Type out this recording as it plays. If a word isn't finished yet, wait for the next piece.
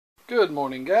Good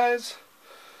morning, guys.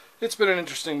 It's been an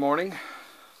interesting morning.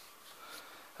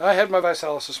 I had my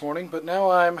Visalis this morning, but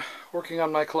now I'm working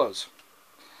on my clothes.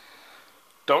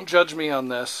 Don't judge me on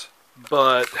this,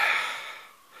 but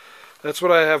that's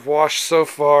what I have washed so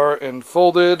far and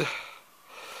folded.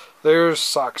 There's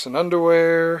socks and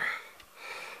underwear.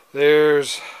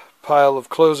 There's a pile of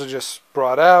clothes I just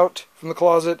brought out from the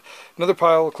closet. Another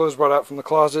pile of clothes brought out from the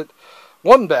closet.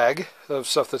 One bag of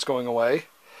stuff that's going away.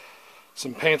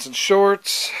 Some pants and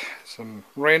shorts. Some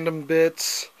random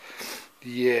bits.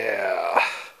 Yeah.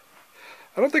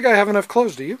 I don't think I have enough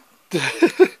clothes, do you?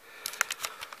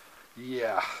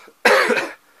 Yeah.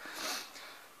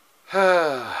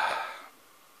 I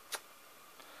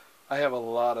have a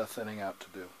lot of thinning out to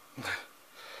do.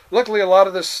 Luckily, a lot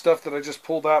of this stuff that I just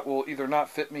pulled out will either not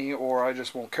fit me or I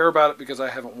just won't care about it because I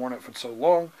haven't worn it for so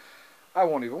long. I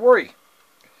won't even worry.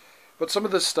 But some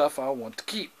of this stuff I'll want to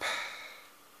keep.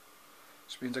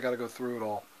 Which means I gotta go through it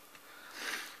all.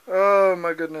 Oh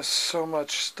my goodness, so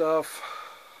much stuff.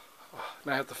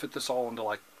 And I have to fit this all into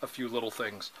like a few little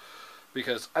things.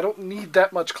 Because I don't need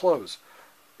that much clothes.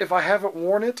 If I haven't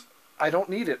worn it, I don't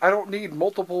need it. I don't need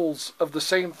multiples of the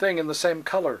same thing in the same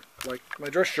color. Like my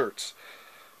dress shirts.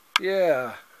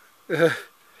 Yeah.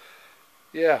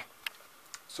 Yeah.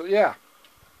 So yeah.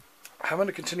 I'm going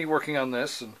to continue working on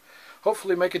this and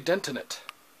hopefully make a dent in it.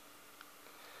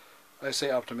 I say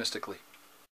optimistically.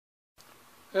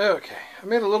 Okay, I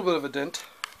made a little bit of a dent.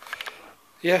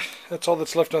 Yeah, that's all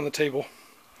that's left on the table.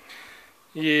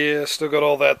 Yeah, still got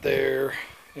all that there,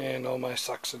 and all my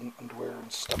socks and underwear and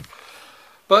stuff.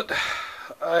 But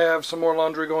I have some more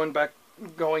laundry going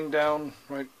down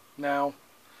right now,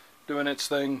 doing its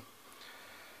thing.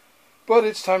 But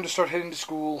it's time to start heading to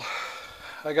school.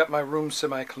 I got my room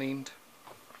semi-cleaned.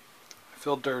 I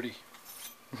feel dirty.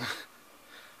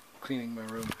 Cleaning my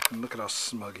room, and look at how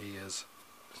smug he is.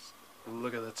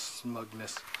 Look at that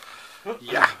smugness.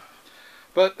 Yeah.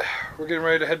 But we're getting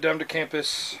ready to head down to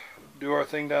campus, do our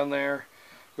thing down there,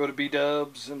 go to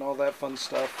B-dubs and all that fun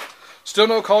stuff. Still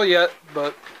no call yet,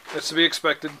 but it's to be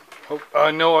expected. I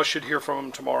know I should hear from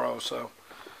him tomorrow, so.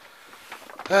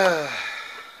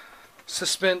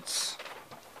 Suspense.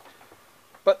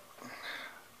 But,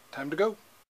 time to go.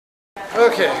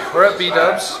 Okay, we're at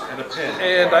B-dubs,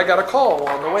 and I got a call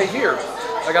on the way here.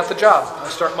 I got the job. I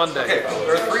start Monday. Okay,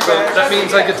 so that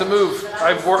means I get to move.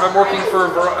 I'm working for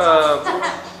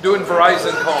doing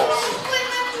Verizon calls.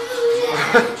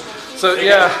 So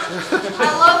yeah,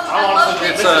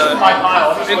 it's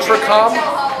Intracom,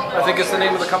 I think is the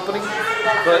name of the company.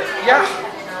 But yeah,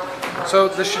 so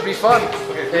this should be fun.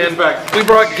 And we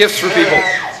brought gifts for people.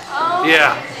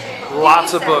 Yeah,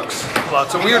 lots of books,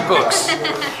 lots of weird books,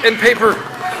 and paper,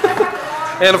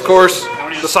 and of course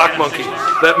the sock monkey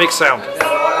that makes sound.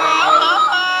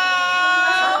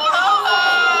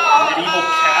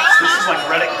 Like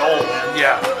Reddit gold, man.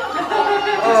 Yeah.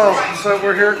 Oh, so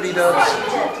we're here at B-dubs.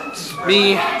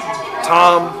 Me,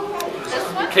 Tom,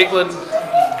 Caitlin,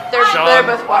 Sean. They're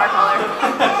both watercolor.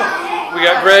 We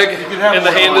got Greg, and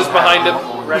the hand is behind him,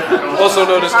 also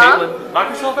known as Caitlin. Knock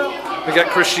yourself out. We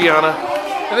got Christiana,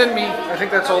 and then me. I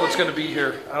think that's all that's going to be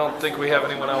here. I don't think we have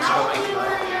anyone else coming.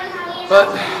 But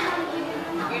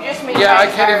yeah, I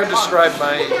can't even describe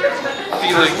my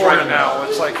feelings right now.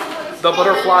 It's like the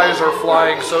butterflies are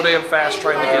flying so damn fast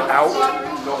trying to get out.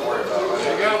 Don't worry about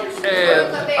it.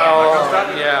 And,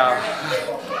 yeah.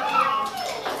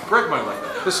 Greg might like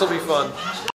that. This will be fun.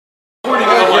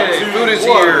 Okay, food is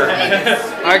here.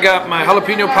 I got my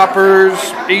jalapeno poppers,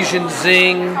 Asian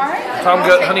zing. Tom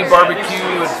got honey barbecue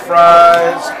and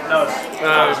fries.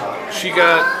 She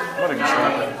got,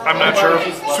 I'm not sure,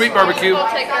 sweet barbecue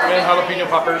and jalapeno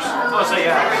poppers.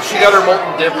 She got her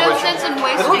molten dip, which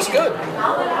it looks good.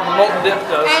 Molten dip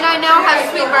does. And I now have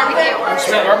sweet barbecue.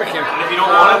 Sweet barbecue. If you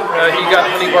don't want it, he got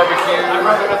honey barbecue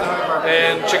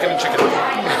and chicken.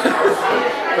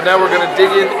 But now we're going to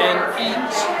dig in and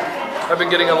eat. I've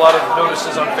been getting a lot of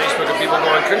notices on Facebook of people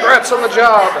going, "Congrats on the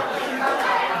job."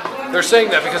 They're saying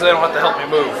that because they don't have to help me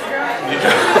move.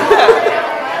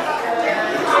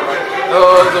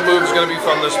 Oh, the move's going to be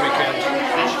fun this weekend.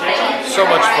 So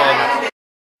much fun.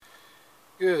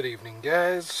 Good evening,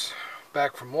 guys.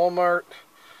 Back from Walmart.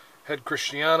 Had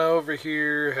Christiana over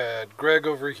here, had Greg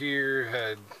over here,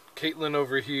 had Caitlin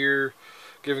over here,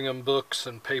 giving them books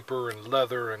and paper and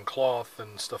leather and cloth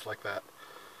and stuff like that.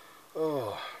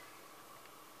 Oh.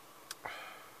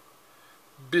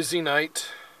 Busy night.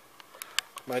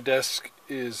 My desk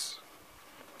is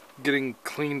getting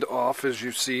cleaned off, as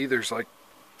you see. There's like,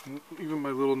 even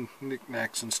my little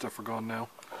knickknacks and stuff are gone now.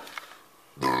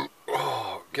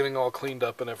 Oh, getting all cleaned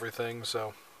up and everything,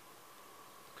 so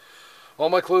All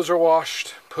my clothes are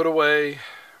washed, put away,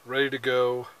 ready to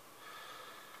go.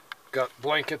 Got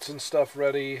blankets and stuff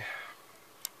ready.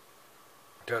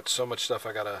 Got so much stuff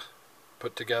I gotta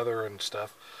put together and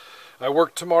stuff. I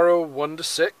work tomorrow 1 to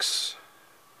 6.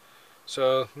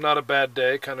 So not a bad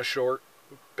day, kind of short.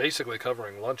 Basically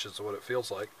covering lunch is what it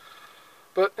feels like.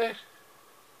 But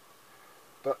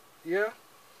yeah,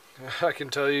 I can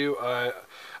tell you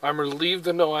I'm relieved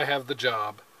to know I have the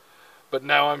job. But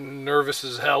now I'm nervous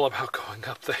as hell about going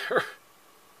up there.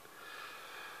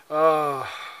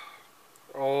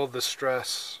 All the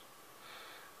stress.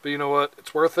 But you know what?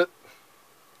 It's worth it.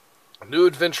 A new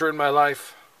adventure in my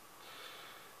life.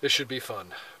 This should be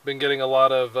fun. Been getting a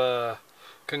lot of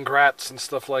congrats and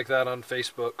stuff like that on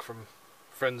Facebook from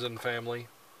friends and family.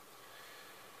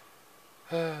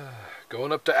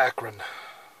 Going up to Akron.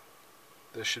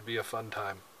 This should be a fun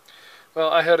time. Well,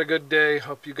 I had a good day.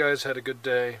 Hope you guys had a good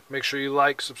day. Make sure you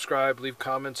like, subscribe, leave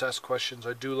comments, ask questions.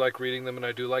 I do like reading them and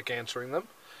I do like answering them.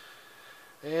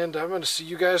 And I'm going to see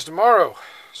you guys tomorrow.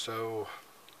 So,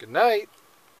 good night.